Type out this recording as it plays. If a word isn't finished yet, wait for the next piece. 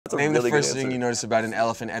Name really the first thing you notice about an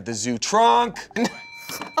elephant at the zoo. Trunk!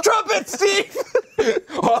 Trumpet, Steve!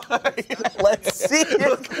 Let's see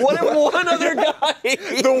it. What if one other guy?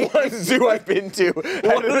 The one zoo I've been to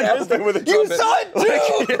had an elephant with a trumpet. You saw it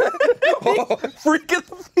too! Freaking,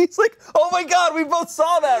 he's like, oh my God, we both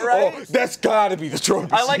saw that, right? Oh, that's gotta be the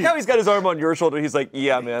trumpet. I like how he's got his arm on your shoulder. He's like,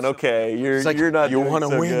 yeah, man, okay, you're not. You want to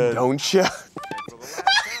so win, good. don't you?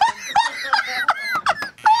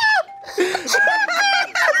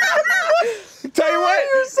 Tell you what,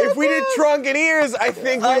 if we did trunk and ears, I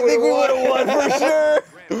think we would have won for sure.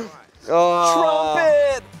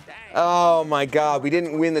 Trumpet! Oh my God, we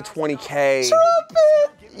didn't win the 20K. Trumpet!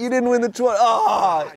 You didn't win the 20. Oh.